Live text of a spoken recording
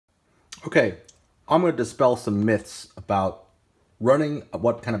Okay, I'm going to dispel some myths about running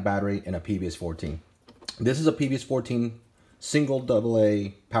what kind of battery in a PVS-14. This is a PVS-14 single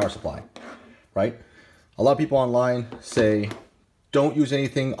AA power supply, right? A lot of people online say don't use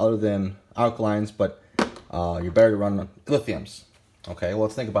anything other than alkalines, but you're better to run lithiums. Okay, well,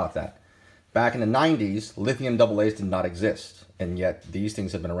 let's think about that. Back in the 90s, lithium AA's did not exist, and yet these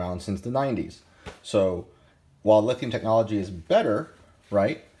things have been around since the 90s. So while lithium technology is better,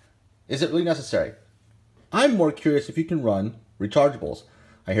 right, is it really necessary? I'm more curious if you can run rechargeables.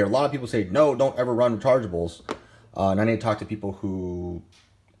 I hear a lot of people say, no, don't ever run rechargeables. And I need to talk to people who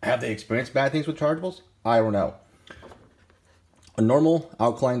have they experienced bad things with rechargeables? I don't know. A normal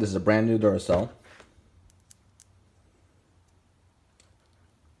alkaline, this is a brand new Duracell.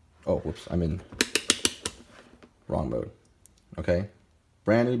 Oh, whoops, I'm in wrong mode. Okay,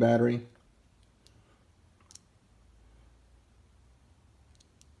 brand new battery.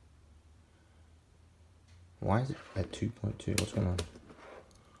 Why is it at 2.2? What's going on?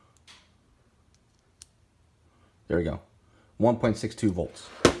 There we go. 1.62 volts.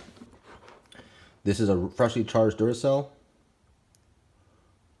 This is a freshly charged Duracell.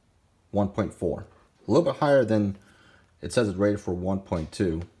 1.4. A little bit higher than it says it's rated for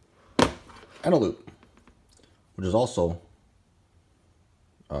 1.2. And a loop, which is also,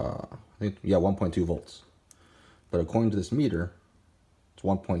 I think, yeah, 1.2 volts. But according to this meter, it's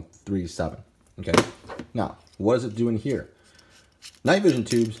 1.37. Okay. Now, what does it do in here? Night vision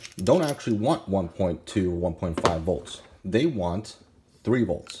tubes don't actually want 1.2 or 1.5 volts. They want 3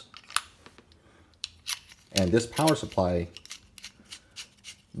 volts. And this power supply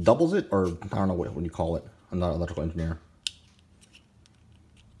doubles it, or I don't know what you call it. I'm not an electrical engineer.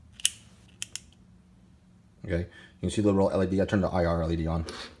 Okay, you can see the little LED. I turned the IR LED on.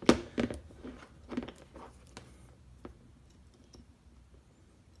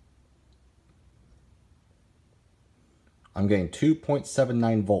 I'm getting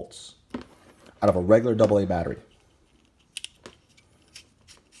 2.79 volts out of a regular AA battery.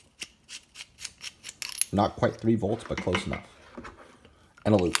 Not quite 3 volts, but close enough.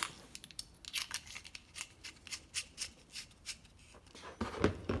 And a loop.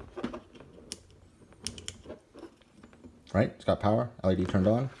 Right, it's got power, LED turned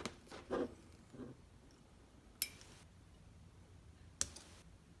on.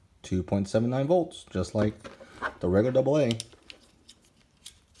 .79 volts, just like the regular AA.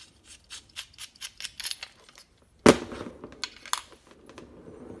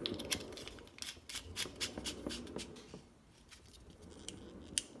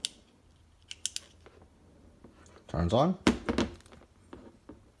 Turns on.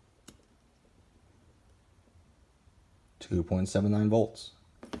 .79 volts.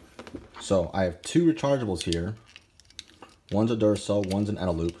 So I have 2 rechargeables here. One's a Duracell, one's an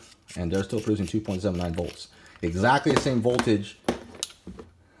Eneloop, and they're still producing 2.79 volts. Exactly the same voltage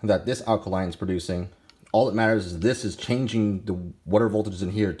that this alkaline is producing. All that matters is this is changing the whatever voltage is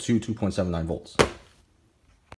in here to 2.79 volts.